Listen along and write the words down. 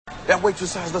That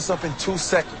waitress sized us up in 2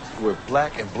 seconds. We're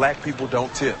black and black people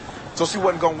don't tip. So she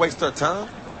wasn't gonna waste her time.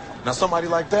 Now somebody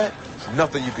like that,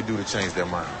 nothing you could do to change their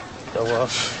mind. So,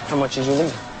 how much did you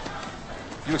leave?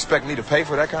 You expect me to pay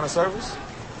for that kind of service?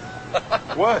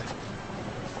 What?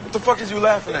 What the fuck is you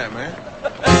laughing at, man?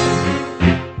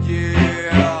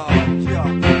 Yeah.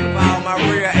 All my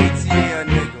real ATL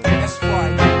niggas. That's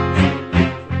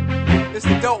right. It's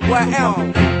the dope boy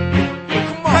album.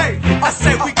 Come on. Hey, I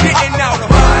say we getting out of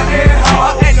money,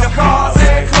 hard, and the cars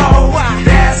and clothes.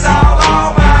 That's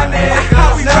all my niggas.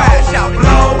 How we crash out,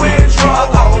 blowing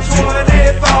truck on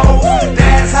 24.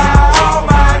 That's how all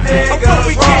my niggas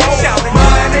roll.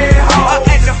 Money, hard,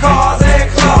 and the cars and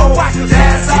clothes.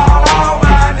 That's all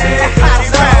my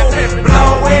niggas know.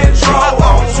 Blowing truck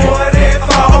on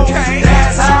 24.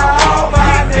 That's how all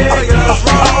my niggas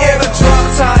roll. In a drunk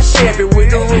top Chevy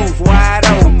with the roof wide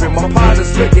open. My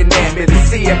partner's looking at me to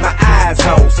see if my eyes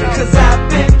open. Cause I've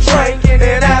been drinking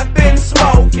and I've been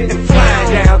smoking and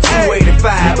flying down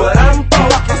 285, but I'm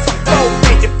focused.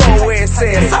 454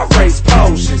 SS, I race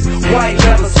potions. White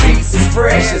leather seats as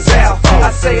fresh as alpha.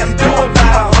 I say I'm doing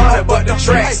about 100, but the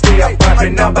track still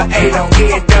bumping. Number 8 on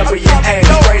NWA,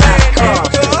 straight out of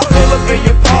Compton. Pull up in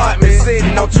your apartment,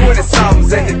 sitting on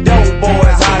 20-somethings, and the dope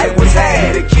boys all it was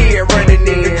had. The kid running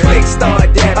in, the clique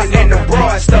start dabbing, and the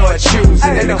broad start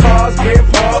choosing. And the cars been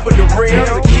parked, but the rims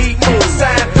to keep moving.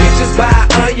 Sign pictures, buy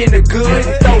onion, the good,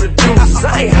 and throw the deuces.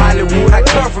 I ain't Hollywood, I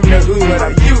come from the hood,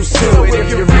 I'm used to it. If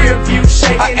your rear view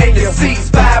shaking and your seats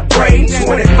vibrating,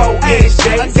 24-inch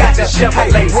days, got the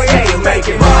Chevrolet scale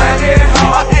making money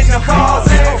hard, and the cars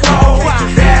and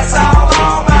clothes. That's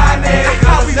all my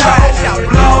niggas know.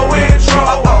 Blowing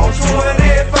trouble on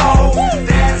 24.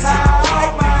 That's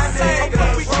how my niggas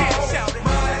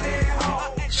roll.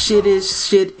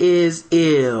 Shit is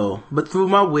ill, but through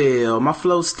my will, my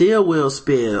flow still will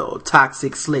spill.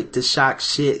 Toxic slick to shock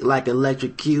shit like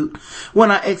electrocute.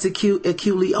 When I execute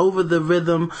acutely over the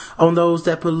rhythm on those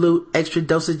that pollute, extra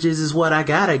dosages is what I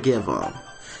gotta give them.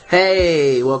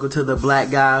 Hey, welcome to the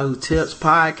Black Guy Who Tips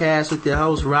podcast with your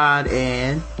host Rod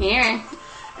and Karen.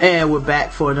 And we're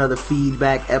back for another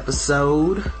feedback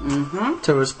episode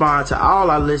to respond to all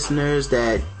our listeners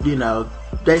that, you know,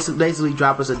 basically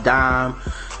drop us a dime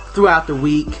throughout the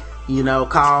week, you know,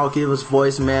 call, give us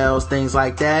voicemails, things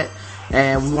like that.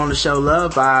 And we want to show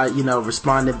love by, you know,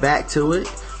 responding back to it.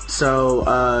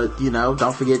 So, you know,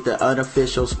 don't forget the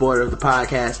unofficial sport of the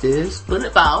podcast is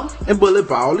Bullet Ball. And Bullet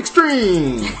Ball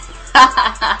Extreme.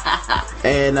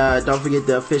 And don't forget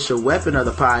the official weapon of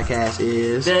the podcast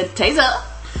is the Taser.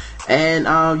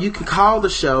 And you can call the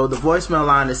show. The voicemail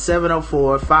line is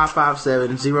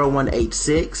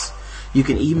 704-557-0186. You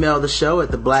can email the show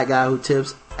at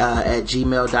theblackguywhotips at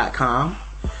gmail.com.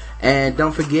 And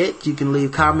don't forget, you can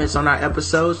leave comments on our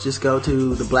episodes. Just go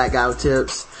to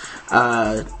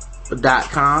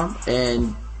theblackguywhotips.com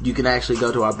and you can actually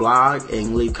go to our blog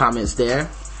and leave comments there.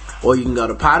 Or you can go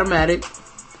to Podomatic.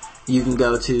 You can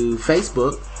go to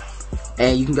Facebook.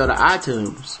 And you can go to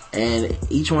iTunes. And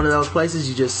each one of those places,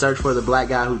 you just search for The Black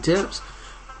Guy Who Tips.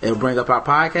 It'll bring up our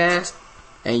podcast.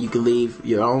 And you can leave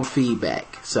your own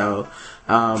feedback. So,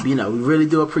 you know, we really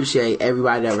do appreciate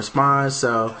everybody that responds.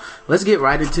 So, let's get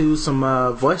right into some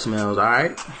voicemails,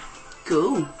 alright?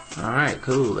 Cool. Alright,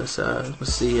 cool. Let's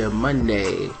see here.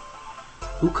 Monday.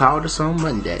 Who called us on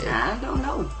Monday? I don't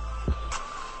know.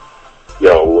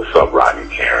 Yo, what's up, Rod and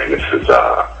Karen? This is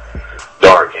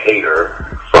Dark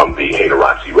Hater from the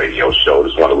Haterazzi radio show.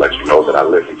 Just want to let you know that I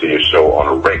listen to your show on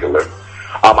a regular.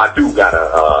 I do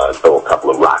gotta throw a couple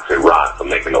of rocks at Rod for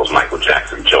making those Michael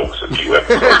Jackson jokes a few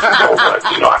episodes ago, but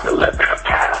you know I can let that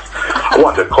pass. I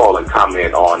wanted to call and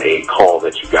comment on a call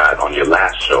that you got on your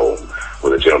last show,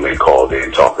 where the gentleman called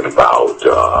in talking about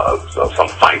some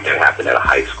fight that happened at a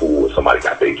high school where somebody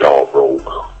got their jaw broke,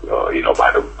 you know,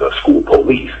 by the school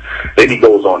police. Then he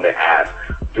goes on to ask,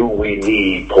 do we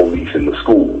need police in the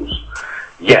schools?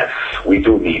 Yes, we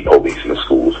do need police in the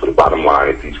schools. For the bottom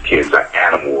line is these kids are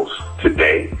animals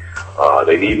today.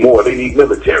 They need more. They need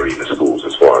military in the schools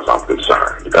as far as I'm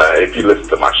concerned. If you listen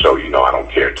to my show, you know I don't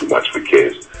care too much for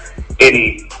kids.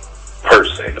 Any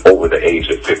person over the age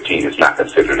of 15 is not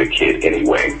considered a kid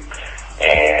anyway.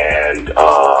 And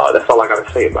that's all I got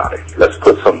to say about it. Let's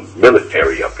put some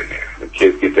military up in there. The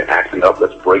kids get to acting up.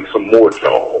 Let's break some more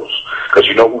jaws. Because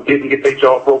you know who didn't get their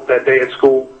jaw broke that day at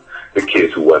school? The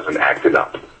kids who wasn't acting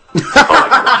up. All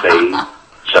I can say,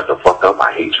 shut the fuck up.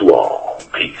 I hate you all.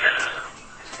 Peace.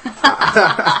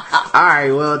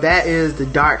 Alright, well, that is the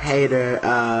Dark Hater,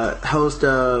 host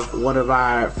of one of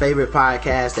our favorite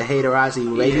podcasts, the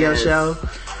Haterazzi radio show.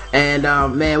 And,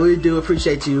 man, we do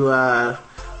appreciate you,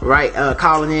 right,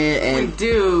 calling in, and We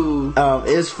do.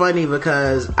 it's funny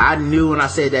because I knew when I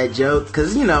said that joke,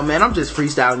 because you know, man, I'm just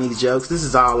freestyling these jokes. This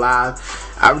is all live.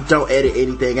 I don't edit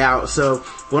anything out. So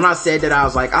when I said that, I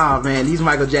was like, oh man, these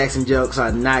Michael Jackson jokes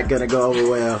are not gonna go over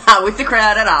well. Not with the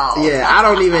crowd at all. Yeah, I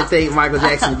don't even think Michael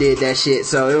Jackson did that shit.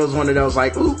 So it was one of those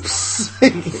like, oops.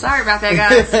 Sorry about that,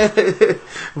 guys.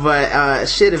 But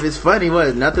shit, if it's funny,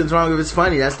 what? Nothing's wrong if it's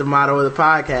funny. That's the motto of the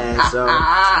podcast. So,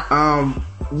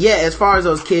 yeah, as far as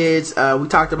those kids, we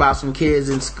talked about some kids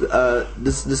in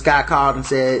this guy called and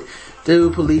said,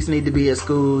 dude, police need to be at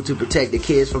school to protect the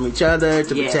kids from each other,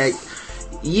 to protect.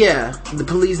 Yeah, the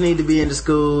police need to be in the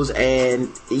schools and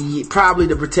probably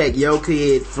to protect your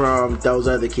kid from those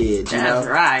other kids, you That's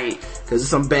know? right. Because there's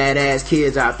some badass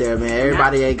kids out there, man.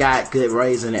 Everybody ain't got good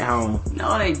raising at home.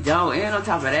 No, they don't. And on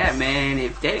top of that, man,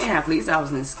 if they didn't have police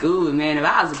officers in school, man, if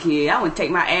I was a kid, I wouldn't take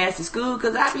my ass to school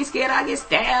because I'd be scared I'd get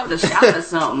stabbed or shot or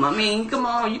something. I mean, come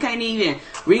on, you can't even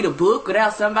read a book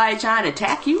without somebody trying to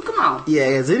attack you. Come on. Yeah,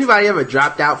 has anybody ever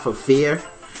dropped out for fear?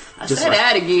 I said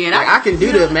that again. Like, I can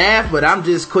do the math, but I'm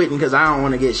just quitting because I don't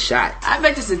want to get shot. I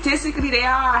bet you statistically they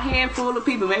are a handful of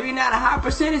people. Maybe not a high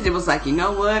percentage. It was like, you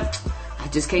know what? I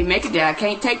just can't make it there. I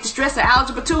can't take the stress of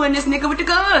algebra 2 and this nigga with the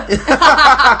gun.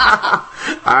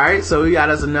 Alright, so we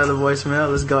got us another voicemail.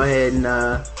 Let's go ahead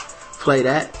and play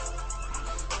that.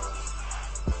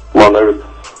 Well,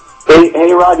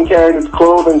 hey, Rod and Karen, it's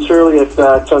Clove and Shirley at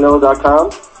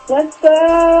Tonella.com. What's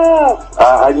up?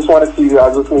 I just wanted to, I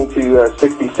was listening to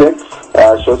 66,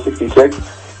 show 66,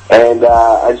 and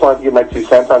I just wanted to give my 2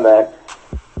 cents on that.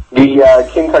 The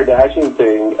Kim Kardashian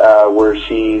thing, where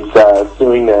she's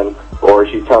suing them, or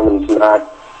she's telling them to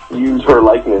not use her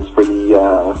likeness for the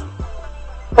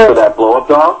for that blow-up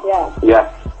doll. Yeah.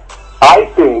 Yeah. I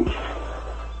think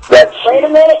that she... Wait a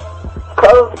minute.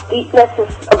 Clove, this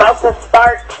is about to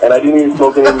start. And I didn't even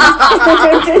smoke any weed.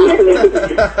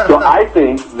 So I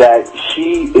think that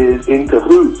she is in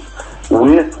cahoots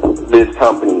with this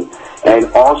company. And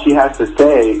all she has to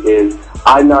say is,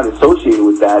 I'm not associated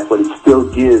with that, but it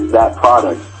still gives that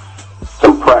product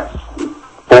some press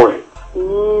for it.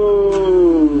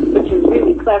 Which is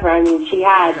really clever. I mean, she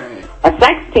had a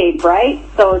sex tape, right?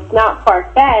 So it's not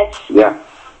far-fetched. Yeah.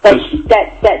 That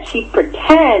she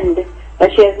pretend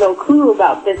that she has no clue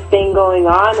about this thing going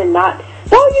on and not,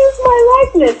 don't use my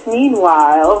likeness.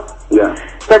 Meanwhile,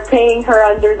 they're paying her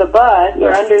under the bus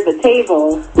or under the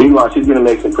table. Meanwhile, she's going to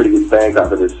make some pretty good bank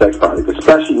off of this sex product,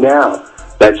 especially now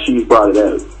that she's brought it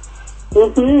out.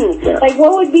 Yeah. Like,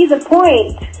 what would be the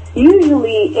point?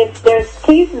 Usually, if there's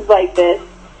cases like this,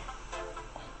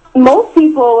 most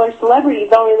people or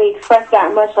celebrities don't really express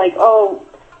that much, like, oh,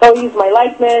 don't use my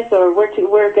likeness, or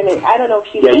we're gonna, I don't know if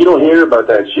she's... Yeah, you don't hear about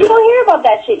that shit. You don't hear about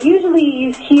that shit. Usually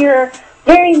you hear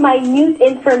very minute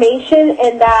information,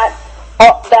 and that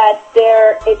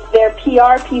it's their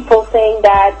PR people saying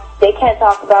that they can't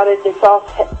talk about it, it's all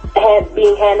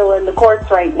being handled in the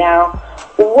courts right now.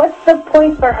 What's the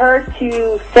point for her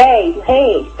to say,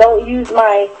 hey, don't use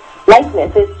my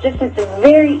likeness? It's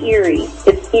very eerie.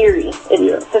 It's eerie.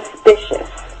 It's suspicious.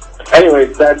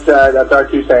 Anyways, that's our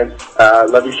 2 cents.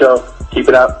 Love your show. Keep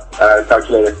it up. Talk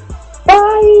to you later.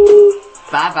 Bye.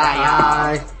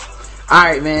 Bye-bye, y'all.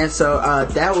 Alright, man. So,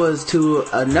 that was to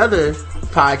another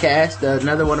podcast,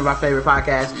 another one of our favorite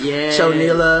podcasts. Yeah.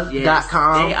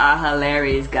 Shownila.com. They are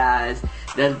hilarious, guys.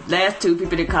 The last 2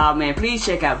 people that called, man, please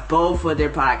check out both of their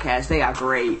podcasts. They are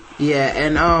great. Yeah,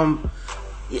 and,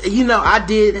 you know, I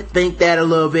did think that a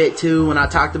little bit too when I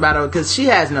talked about her, because she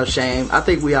has no shame. I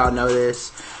think we all know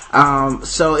this.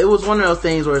 So it was one of those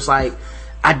things where it's like,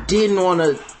 I didn't want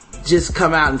to just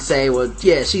come out and say, well,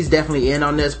 yeah, she's definitely in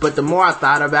on this. But the more I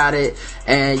thought about it,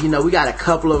 and, you know, we got a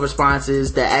couple of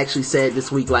responses that actually said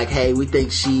this week, like, hey, we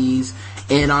think she's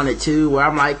in on it too, where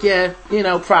I'm like, yeah, you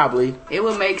know, probably. It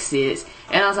would make sense.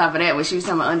 And on top of that, when she was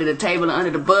talking about under the table and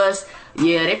under the bus,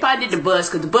 yeah, they probably did the bus,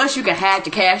 because the bus you can hide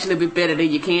your cash a little bit better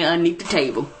than you can underneath the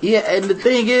table. Yeah, and the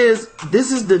thing is,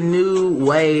 this is the new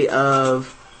way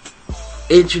of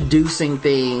introducing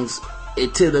things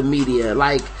to the media.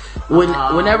 Like,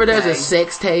 whenever there's a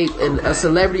sex tape, and a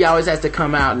celebrity always has to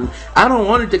come out, and I don't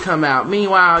want it to come out.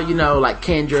 Meanwhile, you know, like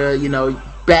Kendra, you know,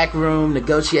 back room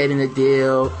negotiating a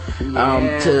deal,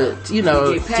 to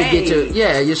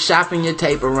get you're shopping your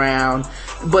tape around,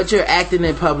 but you're acting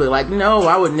in public like, no,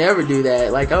 I would never do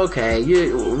that. Like, okay,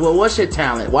 well, what's your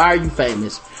talent? Why are you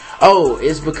famous? Oh,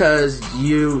 it's because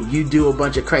you do a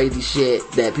bunch of crazy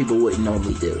shit that people wouldn't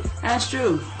normally do. That's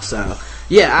true. So,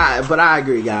 yeah, but I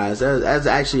agree, guys. That's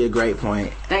actually a great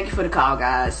point. Thank you for the call,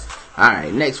 guys.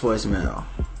 Alright, next voicemail.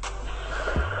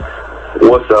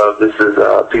 What's up? This is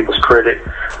People's Critic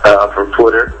from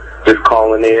Twitter. just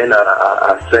calling in.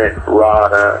 I sent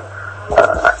Rod,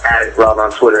 added Rod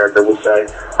on Twitter, as they would say,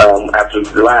 after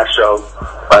the last show,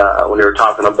 when they were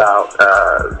talking about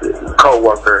the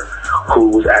co-worker who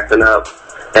was acting up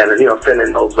and,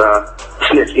 sending those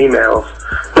snitch emails.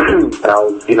 And I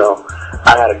was,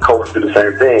 I had a co-worker do the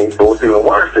same thing. But what's even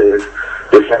worse is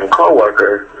this same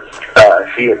co-worker,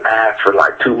 she had asked for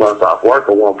like 2 months off work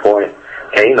at one point.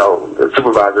 And, the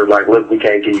supervisor was like, look, we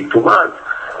can't give you 2 months.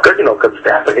 Because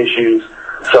staffing issues.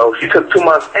 So she took 2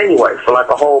 months anyway. For like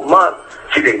a whole month,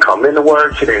 she didn't come into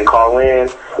work. She didn't call in.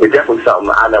 It's definitely something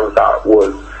I never thought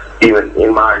was even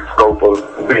in my scope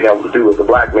of being able to do as a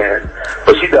black man.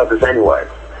 But she does this anyway.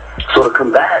 So to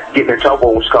combat getting in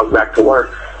trouble when she comes back to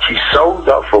work, she shows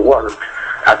up for work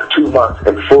after 2 months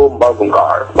in full Muslim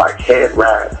garb, like head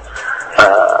wrap.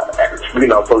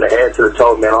 From the head to the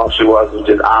toe, man, all she was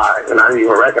just eyes, and I didn't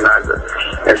even recognize her.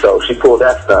 And so she pulled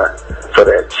that stunt so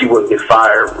that she wouldn't get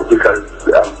fired because,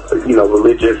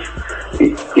 religious,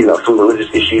 some religious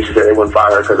issues. She said they wouldn't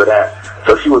fire her because of that.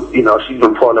 So she was, she's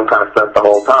been pulling them kind of stunts the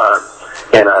whole time.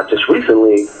 And just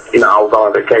recently, I was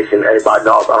on vacation. Everybody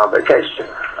knows I was on vacation.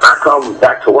 I come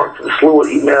back to work to the slew of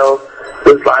emails.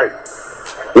 It's like,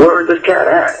 where is this cat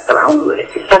at? And I was like,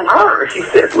 from her. She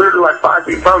sits literally like 5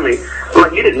 feet from me. I'm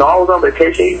like, you didn't know I was on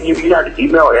vacation? You had to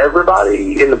email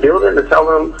everybody in the building to tell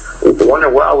them,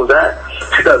 wondering where I was at?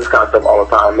 She does this kind of stuff all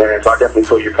the time, man. So I definitely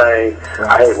feel your pain.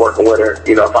 I hate working with her.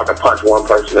 If I could punch one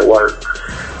person at work,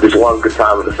 just one good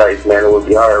time in the face, man, it would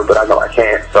be her. But I know I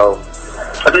can't. So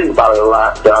I think about it a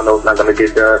lot, but I know it's not going to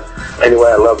get done. Anyway,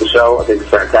 I love the show. I think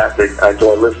it's fantastic. I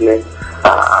enjoy listening.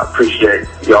 I appreciate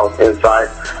y'all's insight.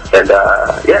 And,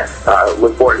 I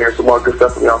look forward to hearing some more good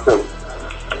stuff from y'all soon.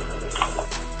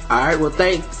 Alright, well,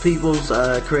 thanks, People's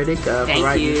Critic,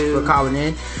 for calling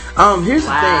in. Here's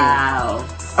the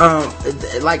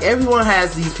thing. Like, everyone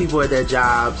has these people at their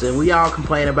jobs, and we all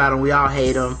complain about them, we all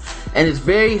hate them, and it's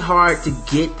very hard to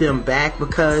get them back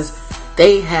because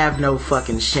they have no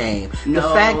fucking shame. The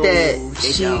fact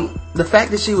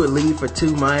that she would leave for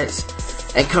 2 months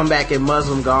and come back in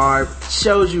Muslim garb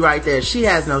shows you right there she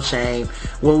has no shame.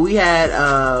 When we had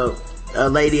a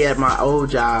lady at my old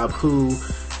job who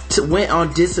went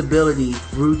on disability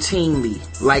routinely,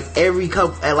 like every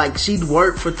couple, like she'd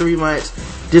work for 3 months,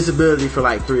 disability for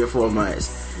like 3 or 4 months.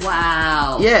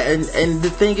 Wow. Yeah, and the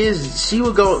thing is, she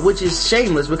would go, which is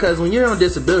shameless, because when you're on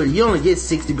disability, you only get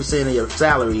 60% of your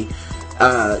salary.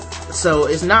 So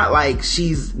it's not like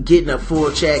she's getting a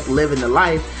full check, living the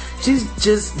life. She's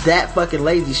just that fucking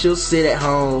lazy. She'll sit at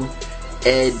home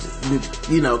and,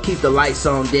 keep the lights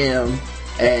on dim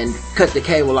and cut the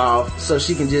cable off so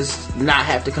she can just not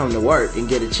have to come to work and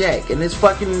get a check. And it's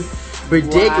fucking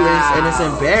ridiculous and it's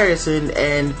embarrassing.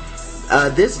 And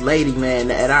this lady,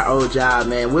 man, at our old job,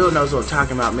 man, Will knows what I'm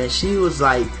talking about, man. She was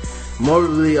like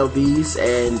morbidly obese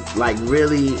and like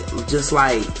really just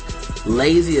like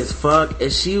lazy as fuck.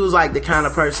 And she was like the kind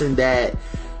of person that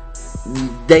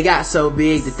they got so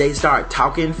big that they start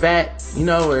talking fat,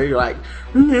 where you're like,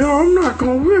 I'm not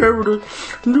gonna be able to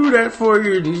do that for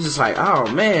you. And you're just like, oh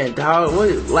man, dog, what,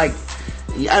 like,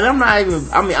 and I'm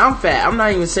fat. I'm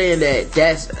not even saying that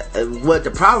that's what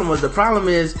the problem was. The problem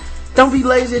is, don't be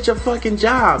lazy at your fucking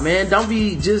job, man. Don't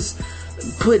be just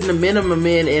putting the minimum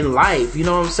in life, you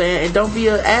know what I'm saying? And don't be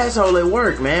an asshole at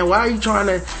work, man. Why are you trying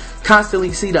to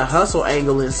constantly see the hustle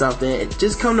angle in something?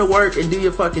 Just come to work and do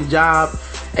your fucking job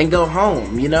and go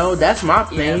home, that's my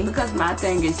thing. Yeah, because my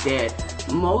thing is that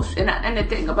most, and the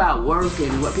thing about work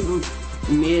and what people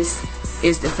miss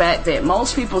is the fact that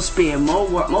most people spend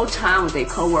more time with their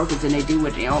coworkers than they do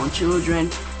with their own children,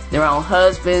 their own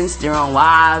husbands, their own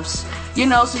wives.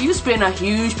 So you spend a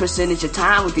huge percentage of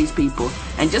time with these people.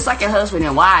 And just like a husband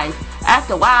and wife,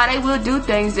 after a while, they will do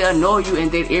things that annoy you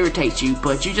and that irritate you.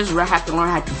 But you just have to learn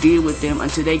how to deal with them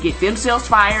until they get themselves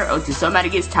fired or until somebody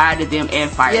gets tired of them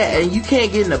and fires them. Yeah, and you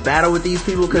can't get in a battle with these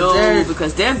people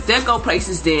because they'll go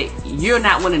places that you're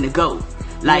not willing to go.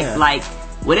 Like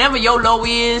whatever your low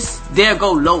is, they'll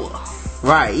go lower.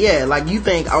 Right, yeah, like you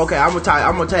think, okay, I'm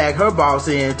gonna tag her boss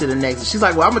in to the next. She's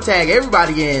like, well, I'm gonna tag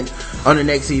everybody in on the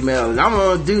next email, and I'm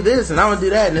gonna do this and I'm gonna do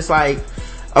that, and it's like,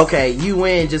 okay, you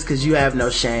win just because you have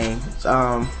no shame.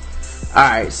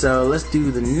 Alright, so let's do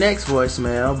the next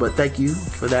voicemail, but thank you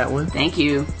for that one. Thank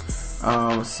you.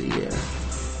 Let's see here.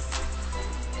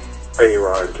 Hey,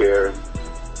 Rod and Karen.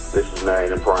 This is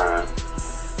Maine and Prime.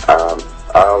 I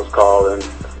was calling.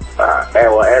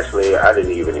 Actually, I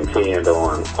didn't even intend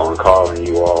on calling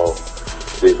you all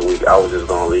this week. I was just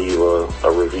going to leave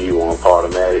a review on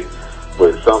Podomatic,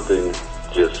 but something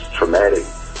just traumatic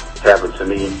happened to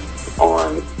me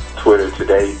on Twitter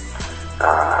today.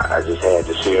 I just had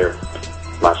to share.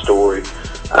 my story.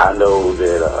 I know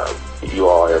that you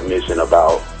all have mentioned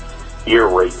about ear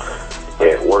rape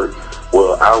at work.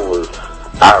 Well, I was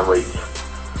irate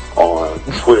on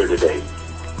Twitter today.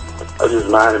 I was just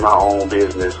minding my own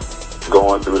business,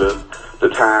 going through the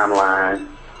timeline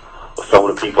of some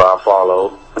of the people I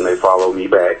follow, and they follow me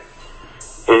back.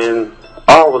 And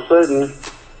all of a sudden,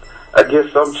 I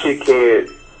guess some chick had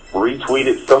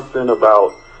retweeted something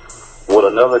about what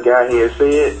another guy had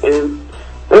said, and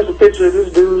there's a picture of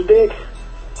this dude's dick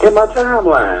in my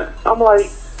timeline. I'm like,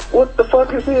 what the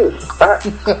fuck is this? I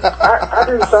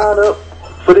didn't sign up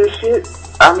for this shit.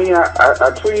 I mean,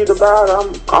 I tweeted about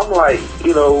it. I'm like,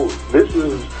 you know, this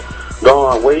is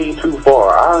gone way too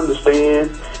far. I understand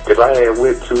if I had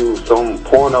went to some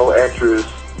porno actress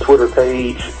Twitter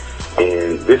page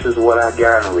and this is what I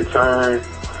got in return,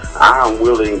 I'm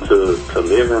willing to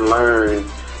live and learn.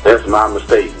 That's my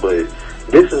mistake. But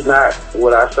this is not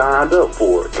what I signed up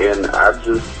for. And I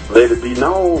just let it be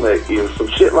known that if some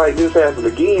shit like this happens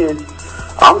again,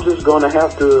 I'm just going to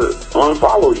have to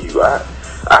unfollow you.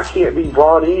 I can't be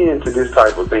brought into this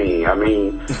type of thing. I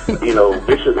mean, you know,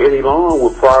 Bishop Eddie Long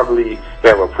would probably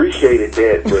have appreciated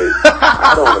that, but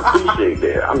I don't appreciate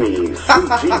that. I mean,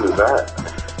 sweet Jesus,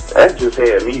 that just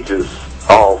had me just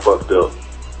all fucked up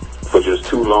for just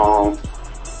too long.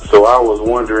 So I was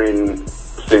wondering,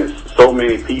 since so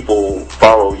many people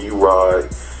follow you,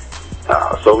 Rod,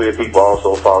 so many people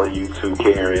also follow you too,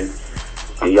 Karen,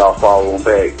 and y'all follow them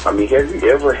back. I mean, have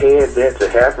you ever had that to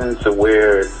happen to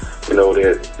where, you know,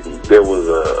 that there was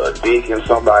a dick in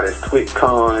somebody's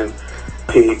TwitCon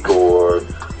pic or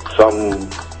some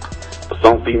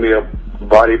female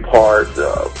body part,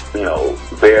 you know,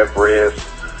 bare breast,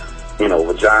 you know,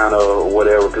 vagina or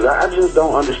whatever? Because I just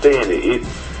don't understand it.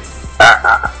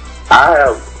 I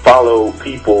have followed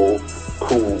people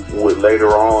who would later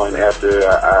on, after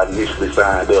I initially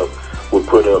signed up, would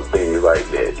put up things like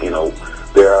that. You know,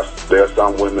 there are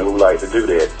some women who like to do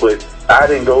that, but I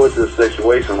didn't go into a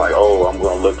situation like, oh, I'm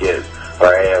going to look at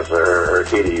her ass or her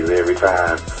titties every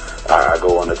time I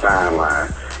go on the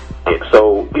timeline. And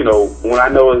so, you know, when I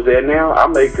notice that now, I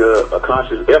make a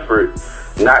conscious effort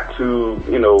not to,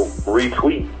 you know,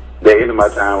 retweet that into my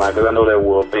timeline, because I know that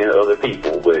will offend other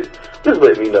people. But just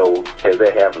let me know, has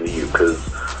that happened to you? Because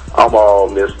I'm all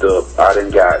messed up. I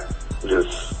done got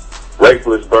just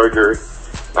Rapeless Burger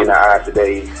in the eye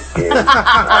today, and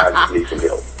I just need some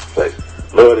help. But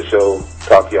love the show.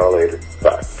 Talk to y'all later.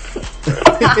 Bye.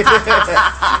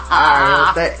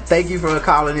 Alright, well, thank you for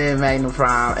calling in, Magnum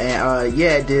Prime. And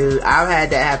yeah, dude, I've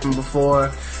had that happen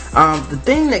before. The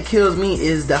thing that kills me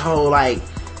is the whole, like,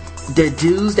 the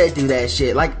dudes that do that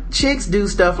shit. Like, chicks do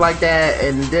stuff like that,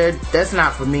 and that's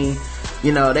not for me.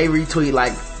 You know, they retweet,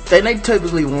 like, they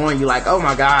typically warn you, like, oh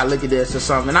my god, look at this or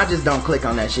something. I just don't click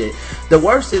on that shit. The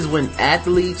worst is when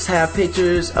athletes have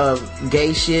pictures of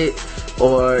gay shit,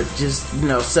 or just, you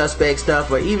know, suspect stuff,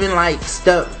 or even like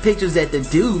pictures that the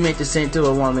dude meant to send to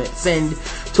a woman,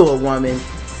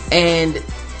 and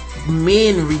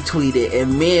men retweet it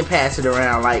and men pass it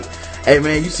around like, hey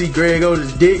man, you see Greg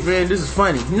Otis' dick, man, this is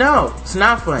funny. No, it's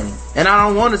not funny, and I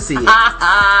don't want to see it.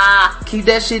 Keep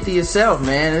that shit to yourself,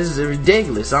 man. This is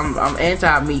ridiculous. I'm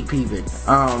anti-meat peeping.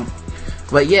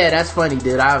 But yeah, that's funny,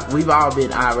 dude. We've all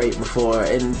been irate before,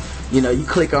 and you know, you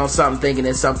click on something thinking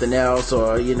it's something else,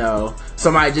 or, you know,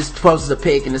 somebody just posts a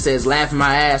pic and it says laughing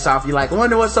my ass off. You're like, I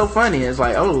wonder what's so funny. And it's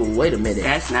like, oh, wait a minute,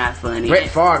 that's not funny. Brett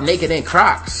Favre naked in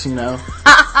Crocs, you know.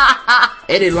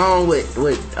 Eddie Long with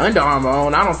Under Armour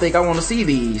on. I don't think I want to see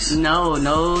these.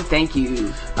 No, thank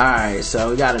you. Alright, so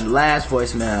we got a last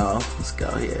voicemail. Let's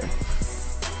go here.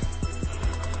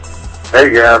 Hey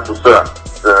guys, what's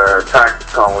up? Tax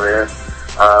calling in.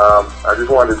 I just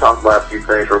wanted to talk about a few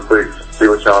things real quick, see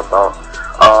what y'all thought.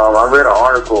 I read an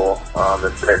article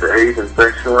that said the AIDS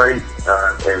infection rate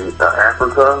in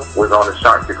Africa was on a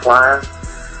sharp decline,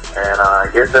 and I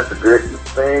guess that's a good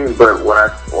thing. But when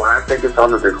I think it's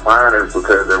on the decline is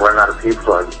because they're running out of people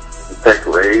to infect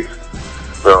with AIDS.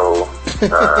 So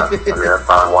I mean, that's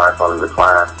probably why it's on the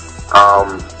decline.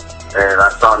 And I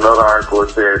saw another article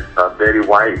that said Betty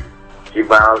White, she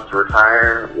vows to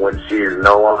retire when she is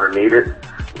no longer needed.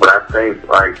 But I think,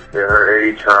 like, at her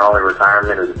age, her only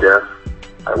retirement is death.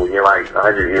 Like, when you're, like,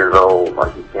 100 years old,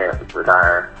 like, you can't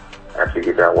retire after you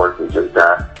get that work, you just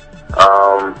die.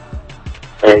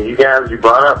 And you guys, you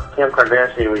brought up Kim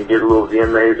Kardashian when you did a little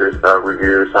VMAs or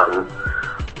review or something.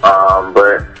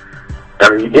 But, I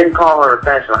mean, you didn't call her a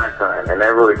fashion icon, and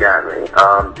that really got me.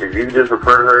 If you just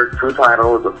refer to her true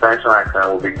title as a fashion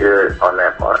icon, will be good on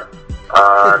that part.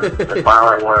 And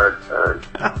finally,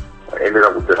 I ended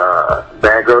up with the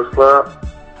Bad Girls Club.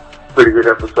 Pretty good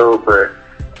episode, but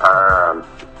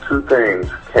Two things.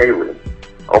 Kaylee.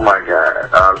 Oh my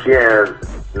God. She has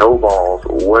no balls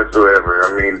whatsoever.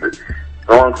 I mean,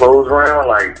 throwing clothes around,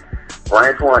 like,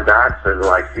 Branchwan Dotson,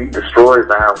 like, she destroys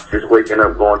the house just waking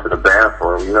up, going to the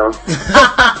bathroom, you know?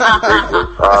 Ridiculous.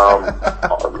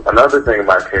 Another thing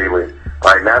about Kaylee,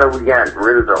 like, now that we got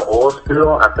rid of the oil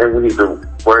spill, I think we need to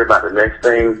worry about the next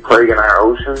thing plaguing our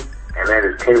ocean, and that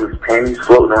is Kaylee's panties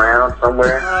floating around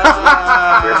somewhere.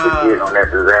 We have to get on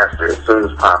that disaster as soon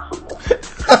as possible.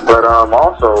 But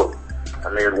also, I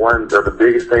mean, one of the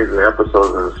biggest things in the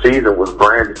episodes of the season was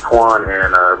Branchwan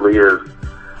and Leah's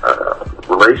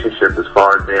relationship as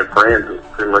far as being friends is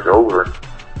pretty much over.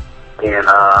 And,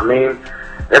 I mean,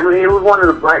 it was one of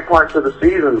the bright parts of the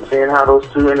season, seeing how those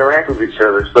two interact with each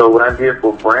other. So what I did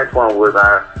for Branchwan was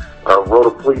I wrote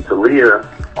a plea to Leah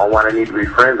on why they need to be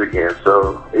friends again.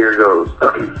 So here it goes.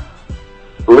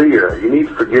 Leah, you need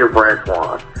to forgive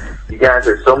Branchwan. You guys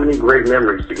had so many great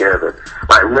memories together.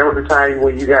 Like, remember the time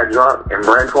when you got drunk and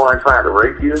Branchwan tried to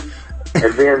rape you?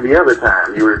 And then the other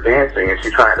time you were dancing and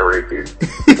she tried to rape you.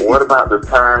 What about the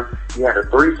time you had a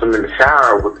threesome in the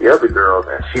shower with the other girls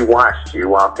and she watched you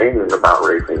while thinking about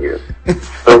raping you?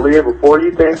 So Leah, before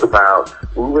you think about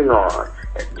moving on,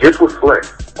 just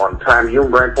reflect on the time you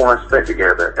and Branchwan spent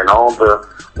together and all the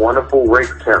wonderful rape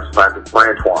attempts by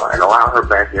Branchwan and allow her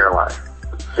back in your life.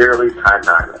 Sincerely, Ty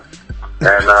Diamond.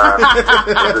 And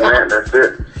other than that, that's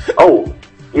it. Oh,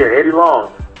 yeah, Eddie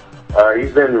Long.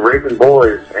 He's been raping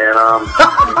boys, and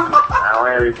I don't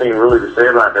have anything really to say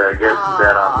about that. I guess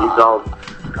that he thought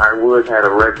Iron Woods had a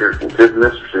record with his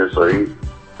mistresses, so he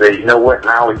said, you know what,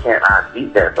 now we can't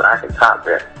beat that, but I can top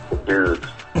that with dudes.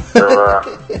 So,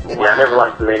 yeah, I never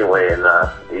liked him anyway, and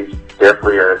he's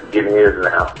definitely getting his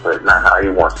now, but not how he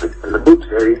wants it. In the boots,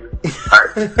 Eddie.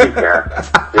 Alright, peace,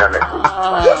 guys. Yeah, next week.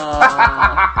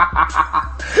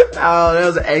 Oh, that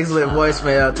was an excellent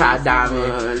voicemail, Ty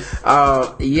Diamond.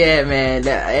 Yeah, man,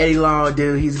 that Eddie Long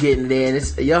dude, he's getting it in.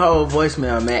 It's your whole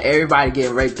voicemail, man. Everybody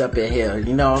getting raped up in here.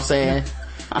 You know what I'm saying?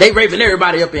 They raping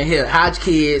everybody up in here. Hide your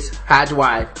kids, hide your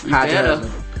wife, hide your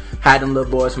husband, hide them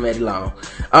little boys from Eddie Long.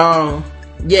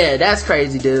 Yeah, that's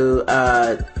crazy, dude.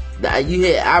 I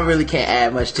really can't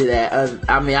add much to that.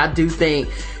 I mean, I do think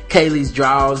Kaylee's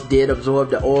draws did absorb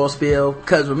the oil spill,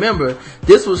 because remember,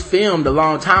 this was filmed a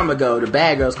long time ago, the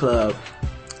Bad Girls Club,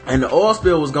 and the oil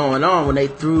spill was going on when they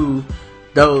threw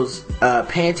those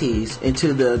panties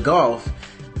into the Gulf,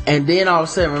 and then all of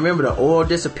a sudden, remember, the oil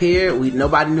disappeared.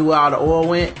 Nobody knew where all the oil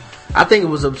went. I think it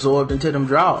was absorbed into them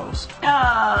draws.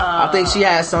 I think she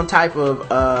had some type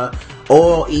of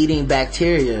oil eating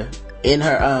bacteria in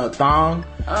her thong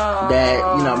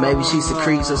that, you know, maybe she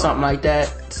secretes or something like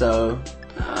that. So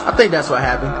I think that's what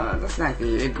happened. That's not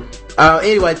good.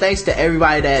 Anyway, thanks to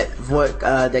everybody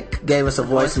that gave us a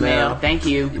voicemail. Thank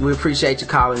you. We appreciate you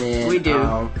calling in. We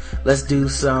do. Let's do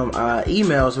some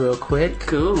emails real quick.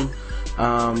 Cool.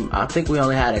 I think we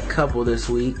only had a couple this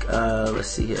week. Let's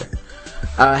see here.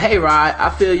 Hey Rod, I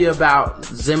feel you about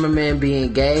Zimmerman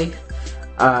being gay.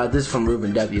 This is from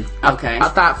Ruben W. Okay. I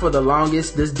thought for the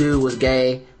longest this dude was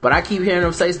gay, but I keep hearing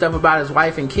him say stuff about his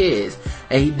wife and kids,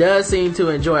 and he does seem to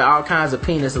enjoy all kinds of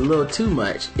penis a little too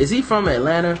much. Is he from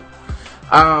Atlanta?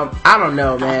 I don't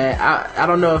know, man. I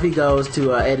don't know if he goes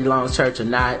to Eddie Long's church or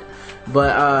not,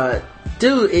 but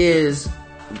dude is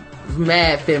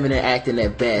mad feminine acting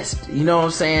at best. You know what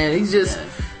I'm saying? He's just... Yeah.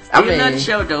 I mean, not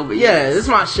show though, but yeah, this is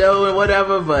my show and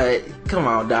whatever, but come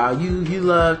on, dog. You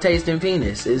love tasting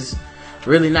penis. It's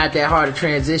really not that hard to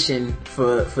transition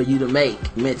for you to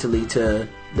make mentally to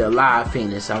the live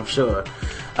penis, I'm sure.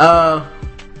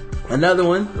 Another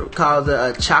one called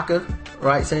Chaka,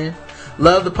 right, Sam?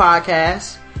 Love the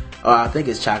podcast. Oh, I think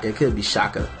it's Chaka. It could be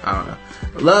Shaka. I don't know.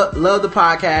 Love the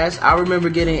podcast. I remember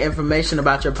getting information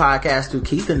about your podcast through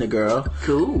Keith and the Girl.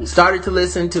 Cool. Started to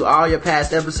listen to all your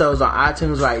past episodes on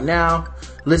iTunes right now.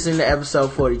 Listening to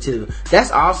episode 42.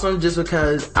 That's awesome, just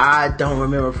because I don't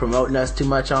remember promoting us too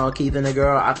much on Keith and the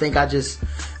Girl. I think I just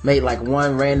made like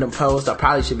one random post. I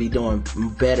probably should be doing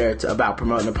better about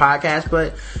promoting the podcast,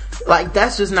 but like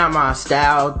that's just not my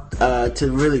style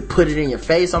to really put it in your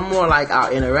face. I'm more like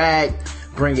I'll interact,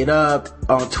 bring it up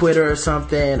on Twitter or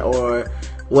something or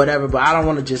whatever, but I don't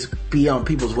want to just be on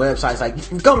people's websites like,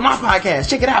 go to my podcast,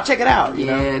 check it out, you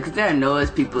know? Yeah, because that annoys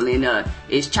people. And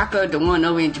is Chaka the one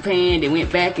over in Japan that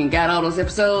went back and got all those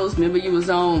episodes? Remember you was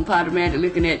on Podomatic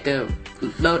looking at the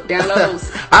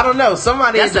downloads? I don't know.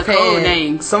 Somebody That's in a code Japan,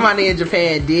 name. somebody in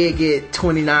Japan did get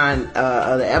 29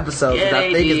 other episodes, Yeah, which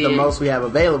I think is the most we have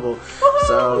available. Woo-hoo!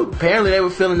 So apparently they were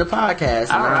feeling the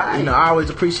podcast. And I always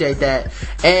appreciate that.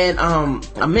 And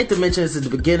I meant to mention this at the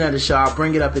beginning of the show. I'll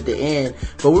bring it up at the end.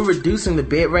 But we're reducing the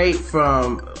bit rate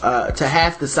from to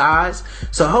half the size.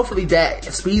 So hopefully that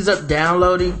speeds up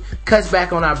downloading, cuts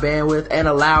back on our bandwidth, and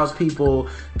allows people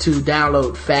to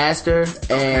download faster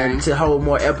and to hold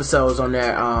more episodes on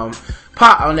their on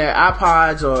their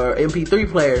iPods or MP3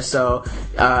 players. So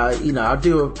I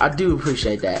do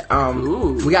appreciate that.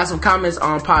 We got some comments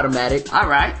on Podomatic. All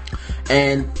right.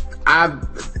 And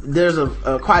there's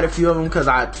quite a few of them because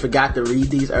I forgot to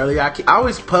read these earlier. I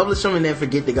always publish them and then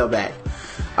forget to go back.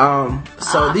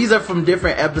 So these are from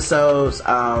different episodes.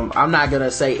 I'm not gonna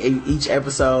say each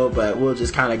episode, but we'll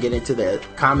just kind of get into the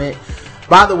comment.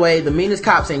 By the way, the meanest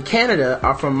cops in Canada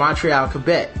are from Montreal,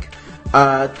 Quebec.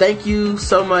 Thank you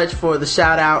so much for the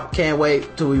shout out. Can't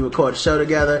wait till we record the show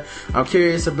together. I'm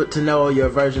curious to know your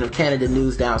version of Canada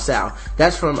news down south.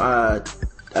 That's from Cho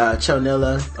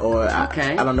Nilla, or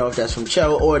I don't know if that's from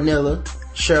Cho or Nilla,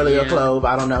 Shirley or Clove,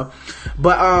 I don't know.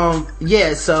 But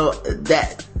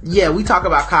we talk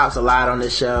about cops a lot on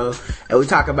this show, and we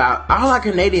talk about all our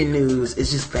Canadian news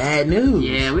is just bad news.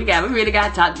 Yeah, we really got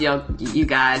to talk to you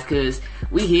guys, because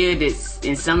we hear that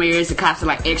in some areas the cops are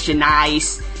like extra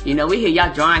nice. You know, we hear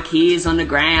y'all drawing kids on the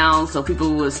ground so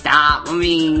people will stop. I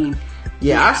mean,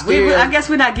 I guess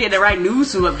we're not getting the right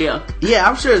news from up there. Yeah,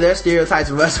 I'm sure their stereotypes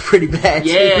of us are pretty bad.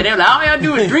 Yeah, too. they're like, all y'all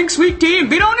do is drink sweet tea and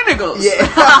beat on the niggas.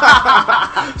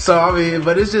 Yeah. So I mean,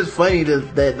 but it's just funny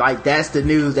that like that's the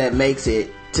news that makes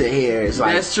it to here. It's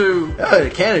like, that's true. The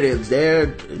Canadians, they're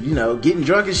getting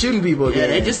drunk and shooting people again. Yeah,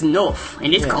 they're just north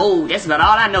and it's cold. That's about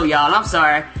all I know, y'all. I'm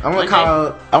sorry. I want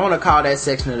to call that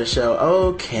section of the show,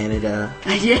 "Oh Canada."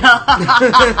 Yeah.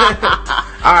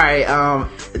 All right.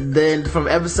 Then from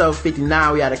episode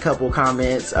 59, we had a couple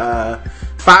comments.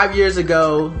 5 years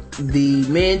ago, the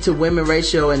men to women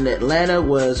ratio in Atlanta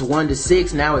was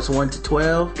 1-6. Now it's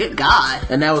 1-12. Good God.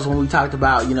 And that was when we talked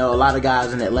about, a lot of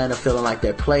guys in Atlanta feeling like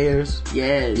they're players.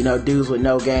 Yes. Dudes with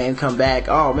no game come back.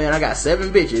 Oh man, I got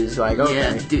 7 bitches. Like,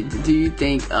 okay. Yeah. Do you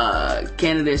think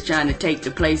Canada is trying to take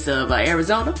the place of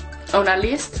Arizona on that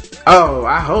list? Oh,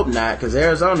 I hope not, because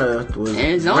Arizona was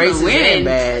racist winning.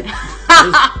 and bad.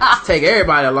 Take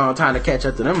everybody a long time to catch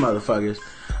up to them motherfuckers.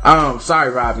 Sorry,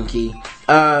 Robin Key.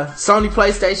 Sony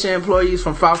PlayStation employees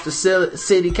from Foster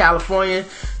City, California,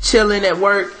 chilling at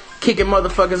work, kicking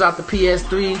motherfuckers out the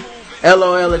PS3.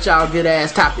 LOL at y'all good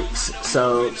ass topics.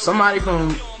 So somebody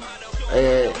from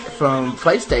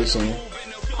PlayStation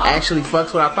actually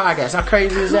fucks with our podcast. How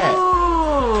crazy is that?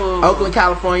 Oakland,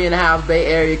 California in the house, Bay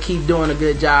Area, keep doing a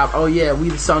good job. Oh yeah, we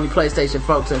the Sony PlayStation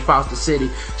folks in Foster City.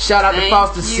 Shout out to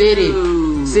Foster City.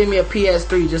 Send me a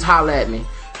PS3, just holla at me.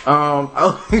 Can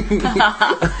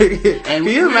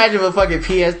you imagine if a fucking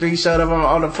PS3 showed up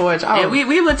on the porch? And we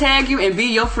will tag you and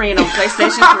be your friend on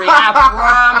PlayStation 3. I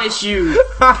promise you.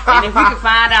 And if we can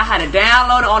find out how to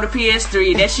download it on the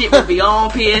PS3, that shit will be on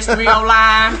PS3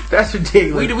 online. That's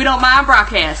ridiculous. We don't mind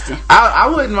broadcasting. I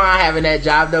wouldn't mind having that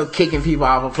job though, kicking people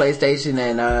off of PlayStation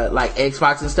and like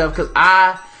Xbox and stuff, because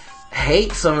I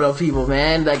hate some of those people,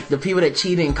 man. Like the people that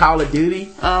cheat in Call of Duty.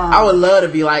 I would love to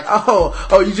be like,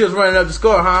 oh, you just running up the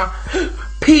score, huh?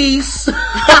 Peace.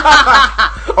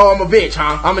 Oh, I'm a bitch,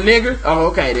 huh? I'm a nigger? Oh,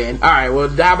 okay then. Alright, well,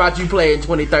 how about you play in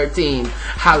 2013?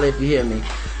 Holla if you hear me.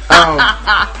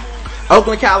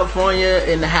 Oakland, California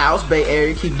in the house, Bay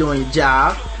Area, keep doing your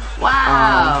job.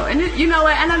 Wow. And you know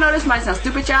what? And I know this might sound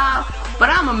stupid, y'all, but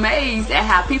I'm amazed at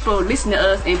how people listen to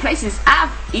us in places I've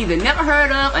either never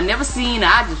heard of or never seen, or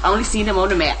I just only seen them on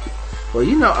the map. Well,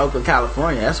 Oakland,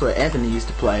 California, that's where Anthony used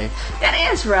to play. That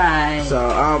is right.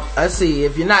 So, let's see.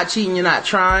 If you're not cheating, you're not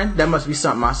trying. That must be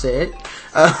something I said. It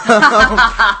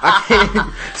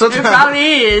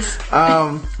probably is.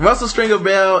 Russell Stringer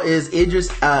Bell is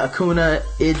Idrissa Acuna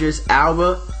Idris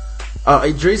Elba.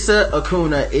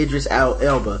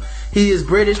 He is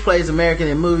British, plays American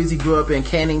in movies. He grew up in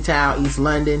Canning Town, East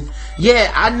London.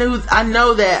 Yeah, I know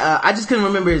that, I just couldn't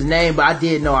remember his name, but I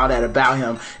did know all that about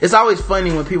him. It's always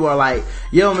funny when people are like,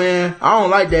 yo man, I don't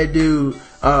like that dude.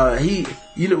 He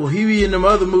be in them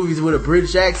other movies with a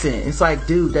British accent. It's like,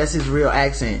 dude, that's his real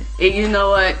accent. And you know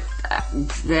what?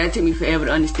 That took me forever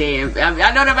to understand.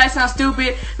 I know that might sound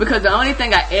stupid, because the only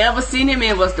thing I ever seen him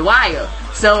in was The Wire.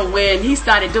 So when he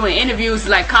started doing interviews,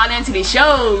 like calling into these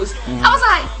shows, I was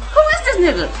like, who is this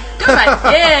nigga? They was like,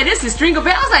 yeah, this is Stringer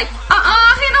Bell. I was like,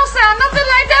 he don't sound nothing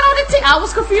like that on the I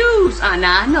was confused.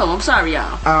 Nah, no, I'm sorry,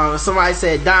 y'all. Somebody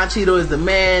said Don Cheadle is the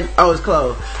man. Oh, it's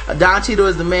close. Don Cheadle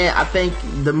is the man. I think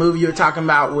the movie you're talking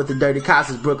about with the Dirty Cops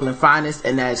is Brooklyn Finest,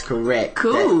 and that is correct.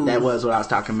 Cool. That was what I was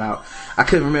talking about. I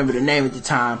couldn't remember the name at the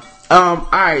time.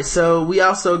 Alright, so we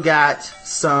also got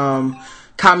some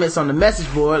comments on the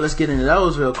message board. Let's get into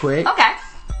those real quick. Okay.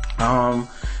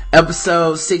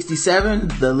 Episode 67,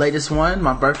 the latest one,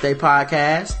 my birthday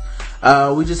podcast.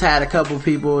 We just had a couple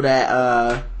people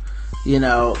that,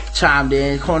 chimed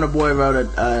in. Corner Boy wrote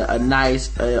a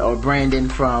nice, or Brandon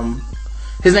from,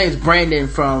 his name's Brandon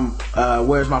from,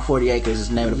 Where's My 40 Acres is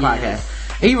the name of the podcast.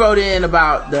 He wrote in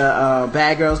about the,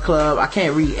 Bad Girls Club. I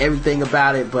can't read everything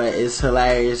about it, but it's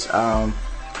hilarious. And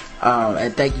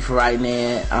thank you for writing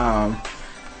in.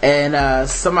 And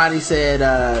somebody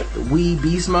said, We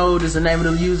Beast Mode is the name of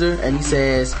the user, and he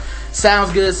says,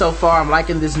 sounds good so far. I'm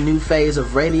liking this new phase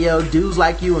of radio. Dudes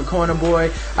like you and Corner Boy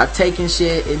are taking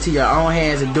shit into your own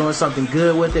hands and doing something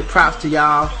good with it. Props to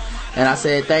y'all. And I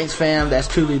said, thanks fam, that's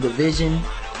truly the vision.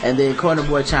 And then Corner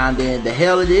Boy chimed in, the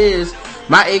hell it is.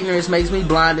 My ignorance makes me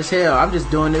blind as hell. I'm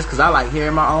just doing this because I like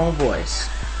hearing my own voice.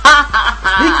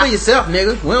 Speak for yourself,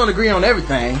 nigga. We don't agree on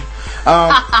everything.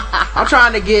 I'm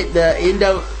trying to get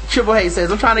the Triple H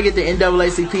says, I'm trying to get the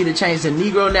NAACP to change the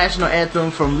Negro National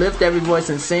Anthem from Lift Every Voice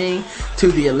and Sing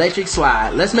to the Electric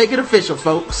Slide. Let's make it official,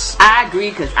 folks. I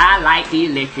agree, because I like the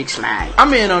Electric Slide.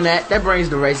 I'm in on that. That brings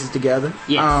the races together.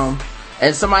 Yes.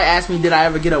 And somebody asked me, did I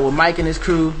ever get up with Mike and his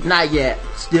crew? Not yet.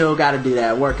 Still gotta do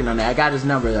that. Working on that. I got his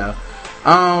number though.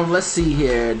 Let's see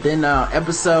here. Then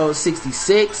episode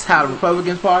 66, How the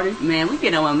Republicans Party. Man, we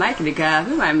get on with Mike and the guys.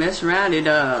 We might mess around and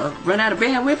run out of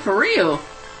bandwidth for real.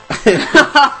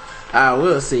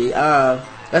 We'll see.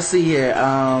 Let's see here.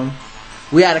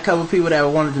 We had a couple people that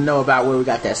wanted to know about where we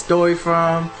got that story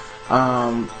from.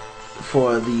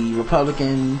 For the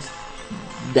Republicans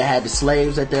that had the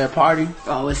slaves at their party.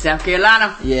 Oh, it's South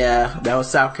Carolina. Yeah, that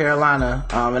was South Carolina.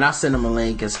 And I sent them a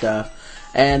link and stuff.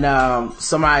 And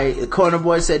somebody, Corner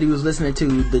Boy, said he was listening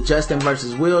to the Justin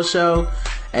versus Will show,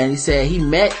 and he said he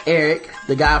met Eric,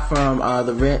 the guy from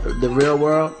the Real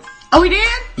World. Oh, he did?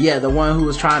 Yeah, the one who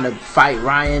was trying to fight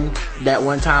Ryan that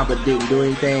one time but didn't do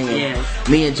anything. And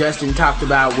me and Justin talked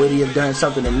about would he have done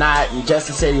something or not, and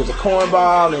Justin said he was a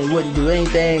cornball and he wouldn't do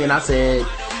anything, and I said,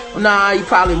 well, nah, he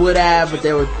probably would have, but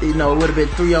there were, it would have been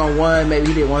 3-on-1. Maybe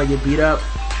he didn't want to get beat up.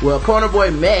 Well, Corner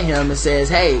Boy met him and says,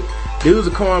 hey, dude's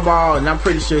a cornball, and I'm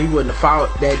pretty sure he wouldn't have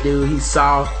fought that dude. He's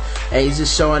soft, and he's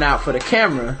just showing out for the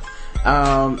camera.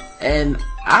 And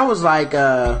I was like,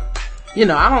 I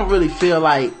don't really feel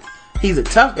like he's a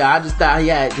tough guy. I just thought he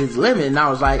had his limit, and I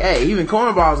was like, hey, even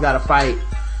cornballs got to fight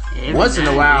once in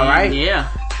a while, right? Yeah.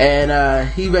 And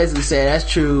he basically said, that's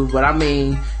true, but I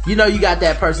mean, you got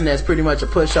that person that's pretty much a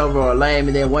pushover or a lame,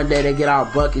 and then one day they get all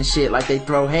buck and shit, like they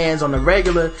throw hands on the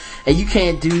regular, and you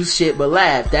can't do shit but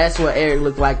laugh. That's what Eric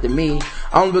looked like to me,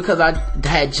 only because I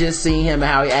had just seen him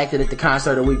and how he acted at the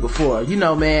concert a week before.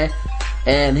 Man.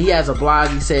 And he has a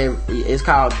blog, he said, it's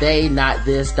called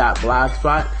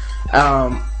they.not.this.blogspot.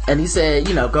 And he said,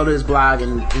 go to his blog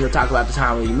and he'll talk about the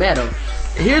time when you met him.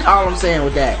 Here's all I'm saying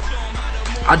with that.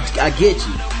 I get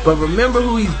you, but remember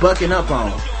who he's bucking up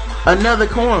on. Another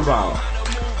cornball.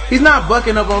 He's not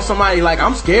bucking up on somebody like,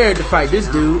 I'm scared to fight this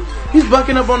dude. He's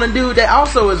bucking up on a dude that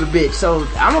also is a bitch. So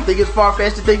I don't think it's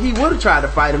far-fetched to think he would have tried to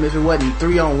fight him if it wasn't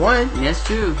 3-on-1. That's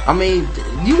true. I mean,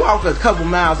 you walk a couple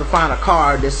miles to find a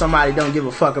car that somebody don't give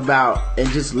a fuck about and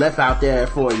just left out there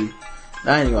for you.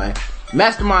 Anyway,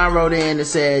 Mastermind wrote in and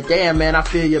said, damn man, I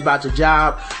feel you about your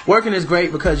job. Working is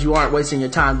great because you aren't wasting your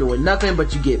time doing nothing,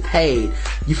 but you get paid.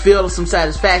 You feel some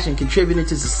satisfaction contributing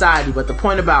to society, but the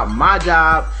point about my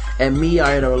job and me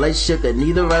are in a relationship that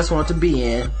neither of us want to be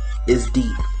in is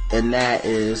deep. And that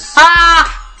is,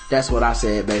 that's what I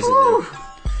said basically. Woo.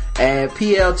 And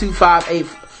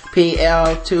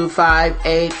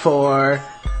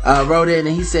PL25884 wrote in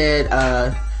and he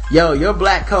said, yo, your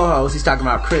black co-host, he's talking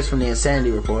about Chris from the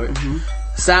Insanity Report,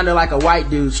 sounded like a white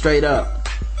dude straight up.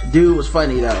 Dude was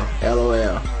funny though,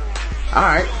 LOL.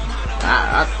 Alright.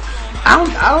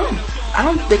 I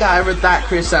don't think I ever thought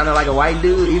Chris sounded like a white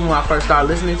dude, even when I first started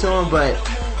listening to him, but,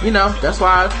 that's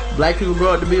why black people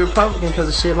grow up to be Republican, because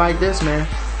of shit like this, man.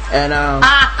 And,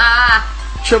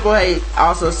 Triple H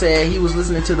also said he was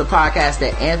listening to the podcast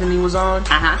that Anthony was on.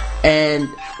 And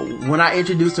when I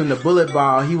introduced him to Bullet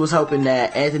Ball, he was hoping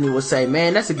that Anthony would say,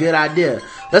 man, that's a good idea.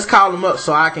 Let's call him up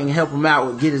so I can help him out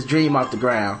with get his dream off the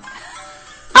ground.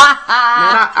 Man,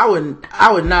 I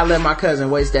would not let my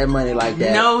cousin waste that money like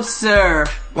that. No, sir.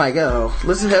 Like,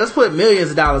 let's put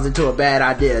millions of dollars into a bad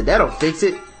idea. That'll fix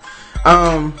it.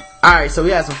 Alright, so we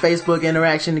had some Facebook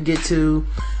interaction to get to.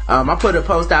 I put a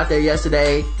post out there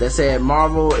yesterday that said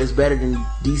Marvel is better than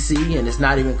DC, and it's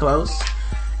not even close.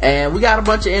 And we got a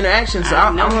bunch of interactions, so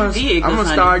I'm gonna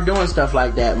start doing stuff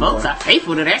like that more. Folks are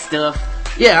faithful to that stuff.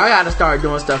 yeah, I gotta start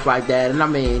doing stuff like that. And I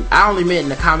mean, I only meant in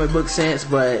the comic book sense,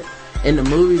 but in the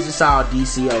movies, it's all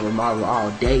DC over Marvel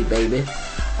all day, baby.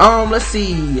 Let's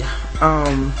see.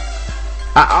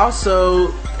 I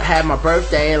also had my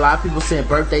birthday. A lot of people sent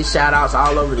birthday shout outs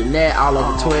all over the net, all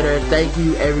over Twitter. Thank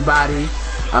you, everybody.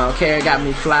 Karen got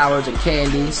me flowers and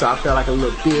candy, so I felt like a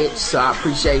little bitch, so I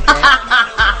appreciate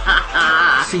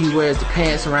that. See who wears the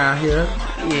pants around here.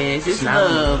 Yes, it's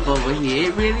love over here.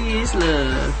 It really is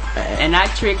love. And I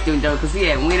tricked him though, cause he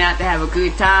had went out to have a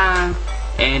good time.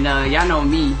 And y'all know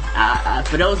me.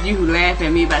 For those of you who laugh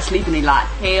at me about sleeping a lot,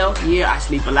 hell yeah, I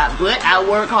sleep a lot, but I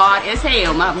work hard as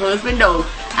hell. My husband knows.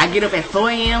 I get up at 4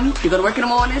 a.m. to go to work in the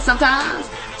morning sometimes.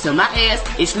 So my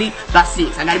ass is sleep by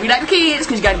 6. I gotta be like the kids,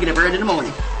 cause you gotta get up early in the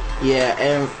morning. Yeah,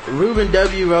 and Ruben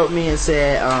W wrote me and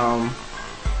said,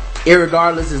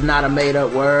 irregardless is not a made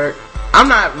up word. I'm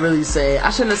not really saying, I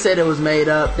shouldn't have said it was made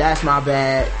up. That's my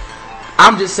bad.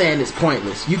 I'm just saying it's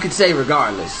pointless. You could say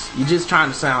regardless. You're just trying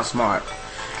to sound smart.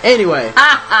 Anyway,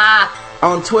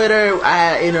 on Twitter, I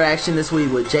had an interaction this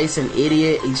week with Jason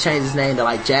Idiot. He changed his name to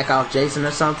like Jack Off Jason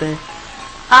or something.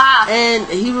 And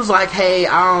he was like, hey,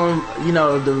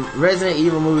 the Resident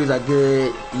Evil movies are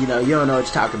good. You don't know what you're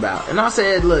talking about. And I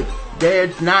said, look,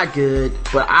 they're not good,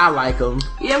 but I like them.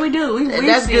 Yeah, we do. We've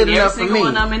that's seen good every enough for single me.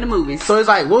 one of them in the movies. So it's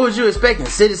like, what was you expecting?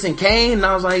 Citizen Kane? And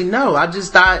I was like, no, I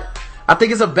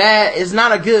think it's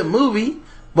not a good movie,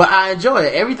 but I enjoy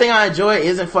it. Everything I enjoy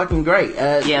isn't fucking great.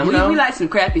 We like some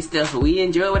crappy stuff, but we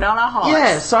enjoy it with all our hearts.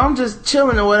 Yeah, so I'm just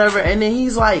chilling or whatever, and then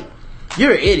he's like,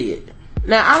 you're an idiot.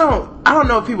 Now, I don't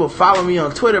know if people follow me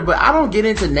on Twitter, but I don't get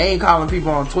into name calling people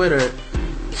on Twitter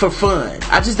for fun.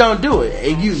 I just don't do it.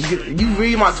 If you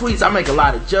read my tweets, I make a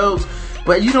lot of jokes,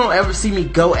 but you don't ever see me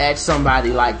go at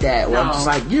somebody like that where I'm just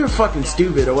like, you're fucking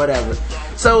stupid or whatever.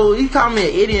 So he called me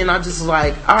an idiot, and I just was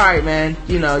like, alright man,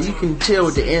 you can chill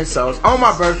with the insults on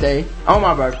my birthday.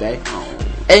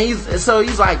 And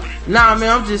he's like, nah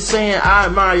man, I'm just saying I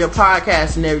admire your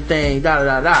podcast and everything, da da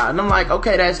da da. And I'm like,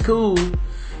 okay, that's cool.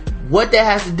 What that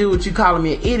has to do with you calling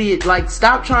me an idiot? Like,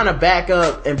 stop trying to back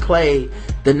up and play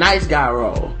the nice guy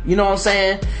role. You know what I'm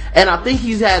saying? And I think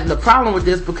he's had the problem with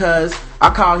this because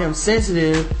I called him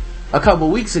sensitive a couple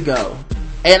weeks ago.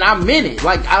 And I meant it.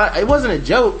 Like, it wasn't a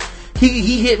joke.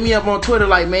 He hit me up on Twitter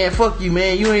like, man, fuck you,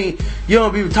 man. You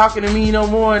don't be talking to me no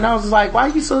more. And I was just like, why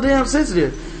are you so damn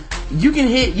sensitive? You can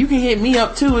hit me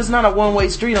up too. It's not a one-way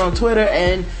street on Twitter,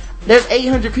 and there's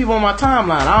 800 people on my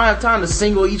timeline. I don't have time to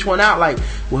single each one out like,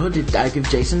 well, did I give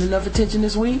Jason enough attention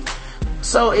this week?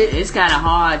 So it's kind of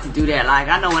hard to do that. Like,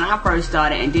 I know when I first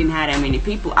started and didn't have that many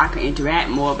people, I could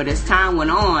interact more. But as time went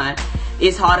on,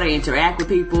 it's harder to interact with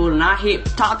people. And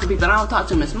talk to people. I don't talk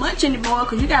to them as much anymore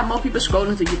because you got more people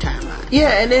scrolling through your timeline.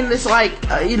 Yeah, and then it's like,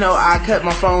 I cut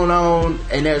my phone on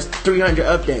and there's 300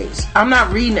 updates. I'm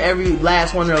not reading every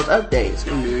last one of those updates.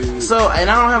 Mm-hmm. So, and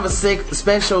I don't have a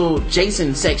special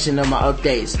Jason section of my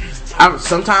updates.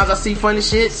 Sometimes I see funny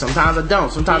shit, sometimes I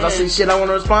don't. Sometimes I see shit I want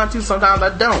to respond to, sometimes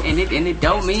I don't. And it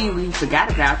don't mean we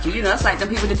forgot about you. It's like the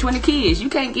people with the 20 kids. You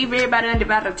can't give everybody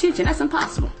undivided attention. That's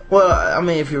impossible. Well, I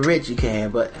mean, if you're rich, you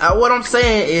can. But what I'm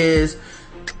saying is,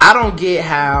 I don't get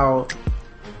how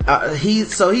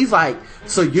he's like,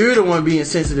 so you're the one being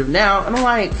sensitive now. And I'm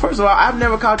like, first of all, I've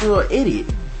never called you an idiot.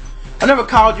 I never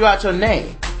called you out your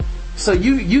name. So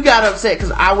you got upset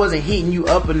because I wasn't hitting you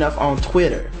up enough on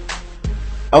Twitter.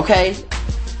 Okay?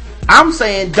 I'm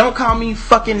saying don't call me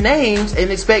fucking names and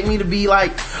expect me to be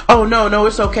like, oh no,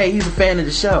 it's okay, he's a fan of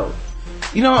the show.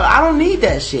 I don't need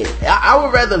that shit. I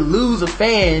would rather lose a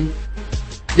fan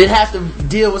than have to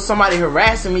deal with somebody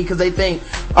harassing me because they think,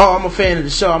 oh, I'm a fan of the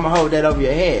show, I'm gonna hold that over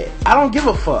your head. I don't give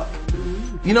a fuck.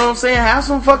 You know what I'm saying? Have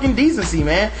some fucking decency,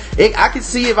 man. I could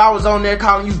see if I was on there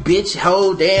calling you bitch,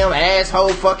 hoe, damn, asshole,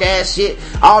 fuck ass shit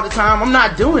all the time. I'm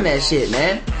not doing that shit,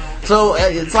 man. So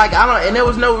it's like, and there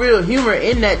was no real humor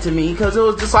in that to me because it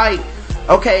was just like,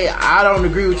 okay, I don't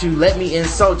agree with you, let me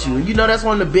insult you. And that's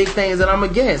one of the big things that I'm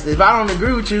against. If I don't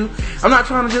agree with you, I'm not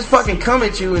trying to just fucking come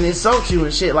at you and insult you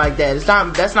and shit like that.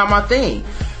 That's not my thing.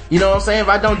 You know what I'm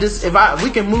saying? We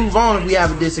can move on if we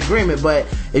have a disagreement, but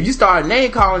if you start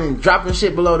name calling and dropping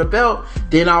shit below the belt,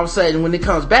 then all of a sudden when it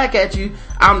comes back at you,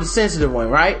 I'm the sensitive one,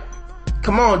 right?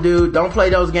 Come on, dude. Don't play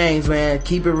those games, man.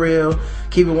 Keep it real.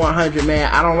 Keep it 100,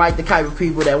 man. I don't like the type of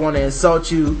people that want to insult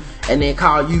you and then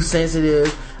call you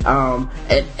sensitive.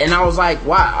 And I was like,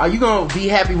 why? Are you going to be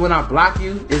happy when I block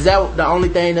you? Is that the only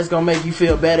thing that's going to make you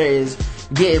feel better is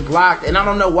getting blocked. And I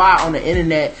don't know why on the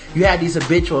internet you have these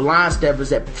habitual line steppers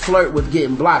that flirt with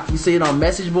getting blocked. You see it on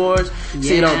message boards, you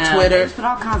see it on Twitter. Put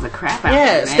all kinds of crap out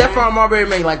there, man. Stephon Marbury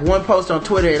made like one post on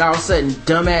Twitter, and all of a sudden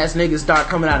dumbass niggas start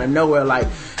coming out of nowhere like,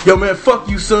 yo man, fuck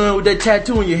you son with that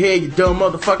tattoo on your head, you dumb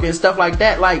motherfucker, and stuff like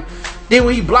that. Like, then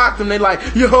when he blocked them, they like,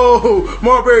 yo,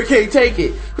 Marbury can't take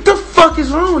it. What the fuck is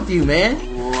wrong with you, man?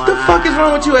 Wow. What the fuck is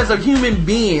wrong with you as a human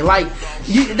being? Like,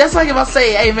 that's like if I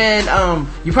say, hey man,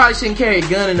 you probably shouldn't carry a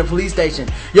gun in the police station.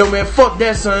 Yo man, fuck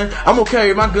that son. I'm gonna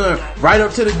carry my gun right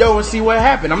up to the door and see what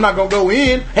happened. I'm not gonna go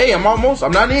in. Hey, I'm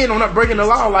not in. I'm not breaking the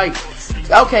law. Like,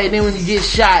 okay, then when you get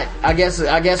shot, I guess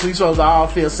we supposed to all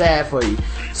feel sad for you.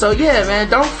 So yeah, man,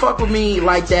 don't fuck with me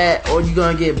like that, or you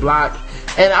gonna get blocked.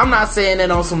 And I'm not saying that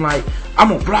on some like, I'm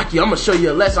gonna block you, I'm gonna show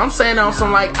you a lesson. I'm saying that on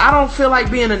some like, I don't feel like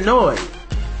being annoyed.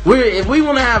 If we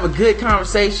want to have a good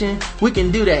conversation, we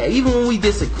can do that. Even when we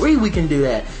disagree, we can do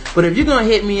that. But if you're gonna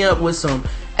hit me up with some,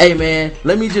 hey man,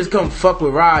 let me just come fuck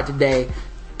with Rod today,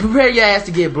 prepare your ass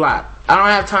to get blocked. I don't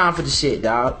have time for the shit,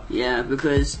 dog. Yeah,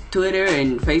 because Twitter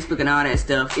and Facebook and all that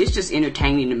stuff, it's just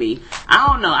entertaining to me. I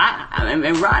don't know.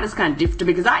 And Rod is kind of different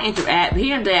because he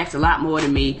interacts a lot more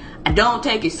than me. I don't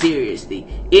take it seriously.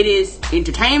 It is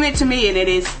entertainment to me, and it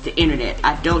is the internet.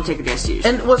 I don't take it that seriously.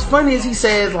 And what's funny is he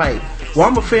says like, well,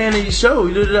 I'm a fan of your show.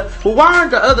 Well, why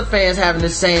aren't the other fans having the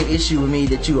same issue with me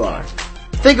that you are?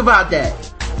 Think about that.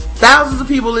 Thousands of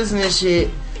people listen to this shit.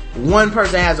 One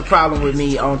person has a problem with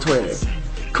me on Twitter.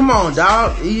 Come on,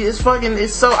 dog. It's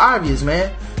so obvious,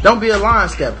 man. Don't be a line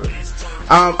stepper.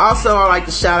 Also, I'd like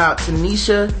to shout out to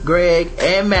Nisha, Greg,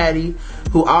 and Maddie,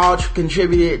 who all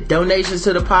contributed donations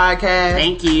to the podcast.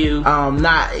 Thank you.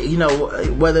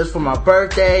 Whether it's for my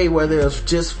birthday, whether it's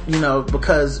just,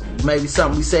 because maybe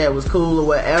something we said was cool or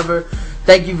whatever.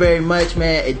 Thank you very much,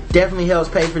 man. It definitely helps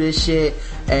pay for this shit.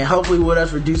 And hopefully with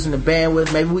us reducing the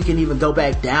bandwidth, maybe we can even go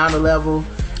back down a level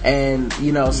and,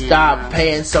 stop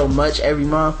paying so much every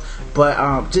month.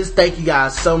 But just thank you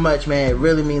guys so much, man. It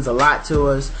really means a lot to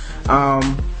us.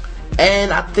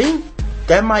 And I think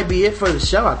that might be it for the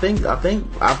show. I think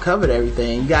I've covered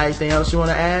everything. You got anything else you want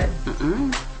to add?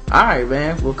 Alright,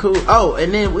 man. Well, cool. Oh,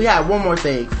 and then we have one more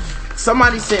thing.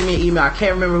 Somebody sent me an email. I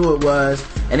can't remember who it was.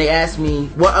 And they asked me,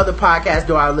 what other podcasts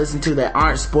do I listen to that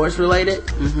aren't sports related?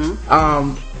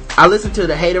 I listen to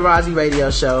the Haterazzi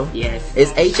radio show. Yes.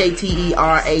 It's Haterazzi.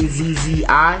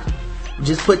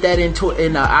 Just put that in the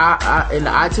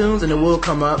iTunes and it will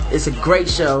come up. It's a great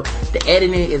show. The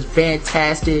editing is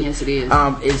fantastic. Yes, it is.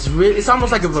 It's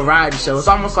almost like a variety show. It's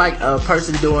almost like a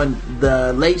person doing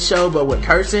the Late Show but with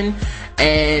cursing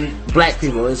and black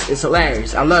people. It's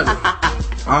hilarious. I love it.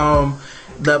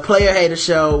 The Player Hater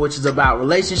Show, which is about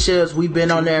relationships. We've been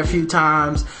on there a few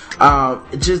times.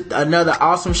 Just another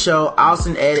awesome show.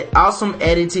 Awesome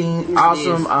editing.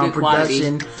 Awesome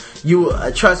production. Quality. You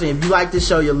trust me, if you like this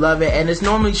show, you'll love it. And it's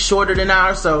normally shorter than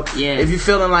ours, so if you're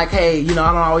feeling like, hey, I don't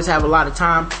always have a lot of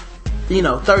time,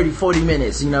 30-40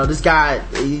 minutes, this guy,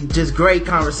 just great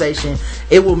conversation.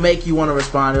 It will make you want to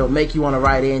respond. It will make you want to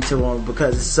write into him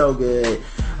because it's so good.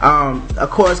 Of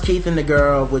course, Keith and the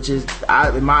Girl, which is,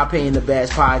 in my opinion, the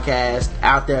best podcast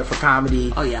out there for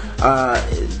comedy. Oh yeah.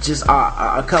 Just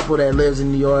a couple that lives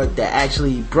in New York that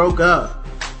actually broke up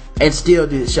and still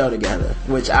do the show together,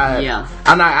 which I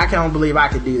can't believe I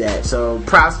could do that. So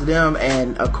props to them,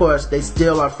 and of course they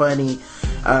still are funny,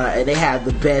 and they have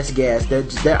the best guests.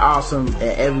 They're awesome in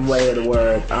every way of the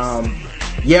word.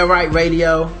 Yeah Right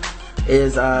Radio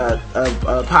is a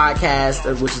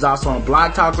podcast which is also on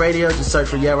Blog Talk Radio. Just search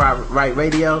for Yeah Right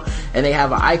Radio, and they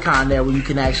have an icon there where you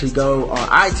can actually go on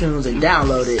iTunes and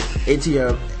download it into your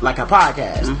a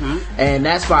podcast. And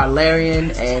that's by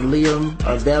Larian and Liam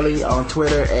Belly on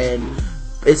Twitter, and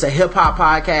it's a hip-hop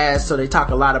podcast, so they talk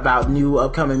a lot about new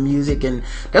upcoming music, and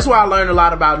that's why I learned a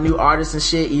lot about new artists and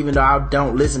shit, even though I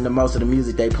don't listen to most of the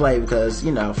music they play because,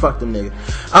 fuck them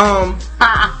niggas.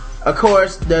 Of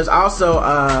course, there's also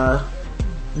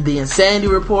the Insanity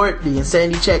Report, the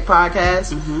Insanity Check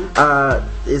podcast,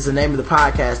 is the name of the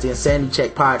podcast, the Insanity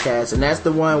Check podcast, and that's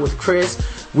the one with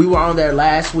Chris. We were on there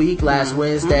last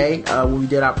Wednesday, when we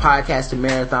did our podcasting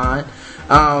marathon.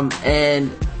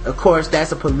 And of course,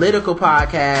 that's a political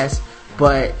podcast,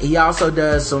 but he also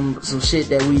does some shit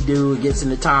that we do. It gets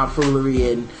into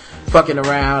tomfoolery and fucking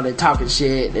around and talking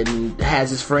shit, and has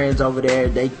his friends over there.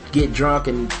 They get drunk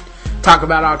and talk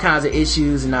about all kinds of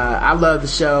issues, and I love the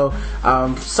show.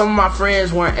 Some of my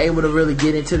friends weren't able to really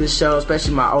get into the show,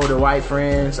 especially my older white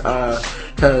friends,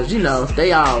 cause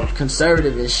they all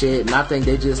conservative and shit, and I think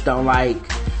they just don't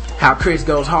like how Chris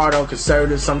goes hard on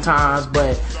conservatives sometimes.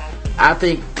 But I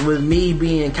think with me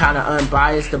being kind of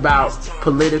unbiased about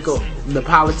the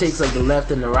politics of the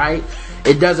left and the right,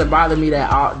 it doesn't bother me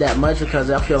that much, because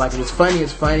I feel like if it's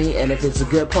funny, and if it's a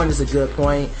good point, it's a good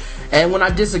point. And when I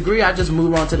disagree, I just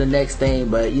move on to the next thing.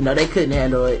 But they couldn't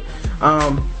handle it.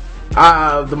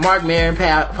 The Mark Maron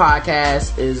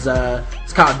podcast is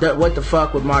it's called What the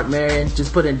Fuck with Mark Maron.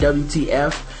 Just put in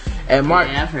WTF. And Mark,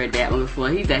 I've heard that one before.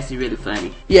 He's actually really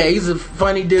funny. Yeah, he's a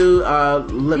funny dude.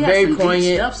 Very poignant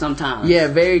deep stuff sometimes. Yeah,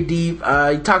 very deep.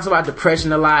 He talks about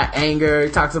depression a lot, anger.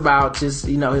 He talks about just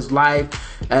his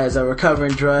life as a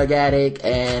recovering drug addict,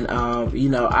 and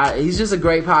he's just a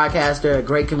great podcaster, a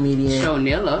great comedian. Cho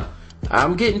Nilla.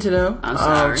 I'm getting to them. I'm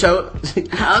sorry.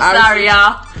 I'm sorry,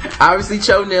 y'all. Obviously,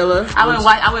 Cho Nilla. I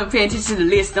wouldn't pay attention to the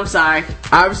list. I'm sorry.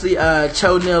 Obviously,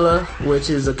 Cho Nilla, which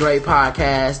is a great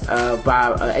podcast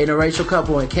by an interracial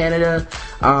couple in Canada.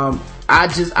 I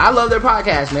love their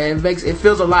podcast, man. It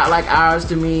feels a lot like ours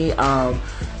to me.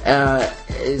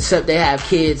 Except they have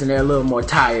kids and they're a little more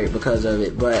tired because of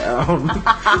it. But I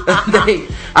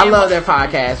love their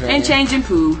podcast, man. And changing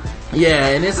poo. Yeah,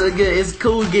 and it's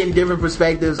cool getting different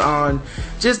perspectives on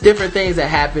just different things that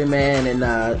happen, man. And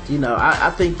I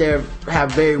think they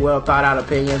have very well thought out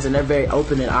opinions, and they're very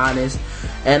open and honest.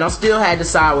 And I still had to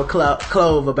side with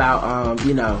Clove about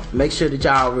make sure that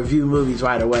y'all review movies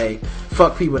right away.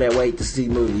 Fuck people that wait to see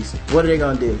movies. What are they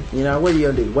gonna do? What are you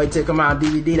gonna do? Wait till it come out on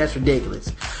DVD? That's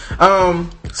ridiculous.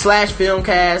 Slash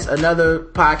Filmcast, another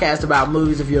podcast about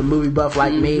movies if you're a movie buff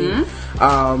like me.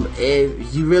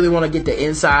 If you really want to get the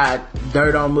inside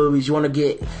dirt on movies, you want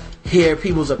to hear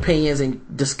people's opinions and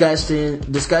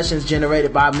discussions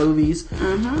generated by movies,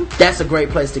 that's a great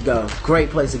place to go.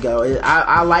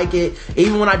 I like it.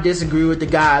 Even when I disagree with the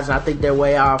guys and I think they're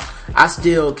way off, I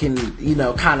still can,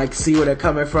 kind of see where they're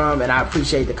coming from, and I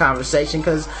appreciate the conversation,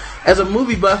 because as a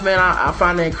movie buff, man, I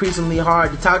find it increasingly hard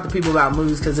to talk to people about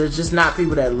movies, because there's just not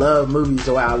people that love movies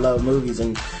the way I love movies,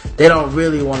 and they don't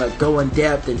really want to go in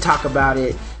depth and talk about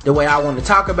it the way I want to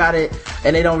talk about it,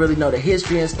 and they don't really know the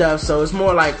history and stuff. So it's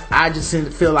more like I just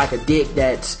feel like a dick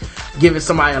that's giving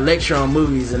somebody a lecture on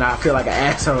movies, and I feel like an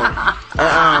asshole.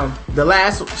 The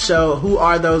last show, Who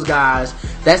Are Those Guys?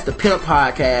 That's the Pimp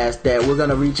podcast that we're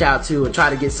gonna reach out to and try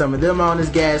to get some of them on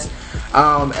as guests.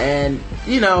 And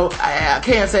I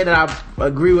can't say that I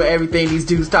agree with everything these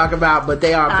dudes talk about, but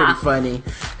they are pretty funny.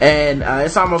 And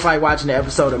it's almost like watching the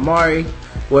episode of Maury,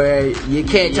 where you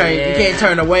can't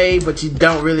turn away, but you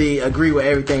don't really agree with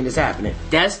everything that's happening.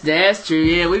 That's true.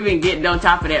 Yeah, we've been getting on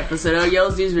top of that for so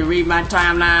Yo's been reading my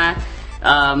timeline.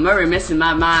 Murray messing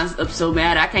my mind up so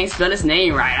bad I can't spell his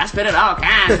name right. I spell it all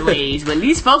kinds of ways, but at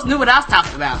least folks knew what I was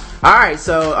talking about. Alright,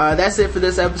 so that's it for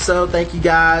this episode. Thank you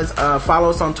guys.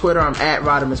 Follow us on Twitter. I'm at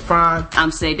Rodimus Prime. I'm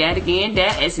Say Dat Again,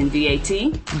 Dat,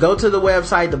 SNDAT. Go to the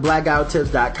website,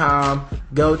 theblackguywhotips.com.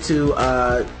 Go to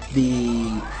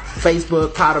the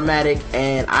Facebook, Podomatic,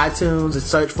 and iTunes, and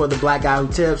search for The Black Guy Who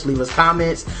Tips. Leave us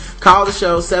comments. Call the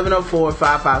show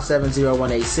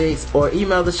 704-557-0186, or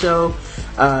email the show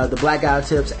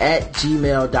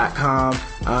theblackguywhotips@gmail.com.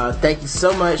 Thank you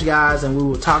so much, guys, and we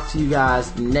will talk to you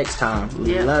guys next time.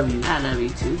 We love you. I love you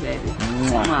too, baby.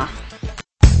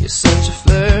 You're such a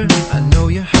flirt, I know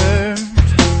you hurt.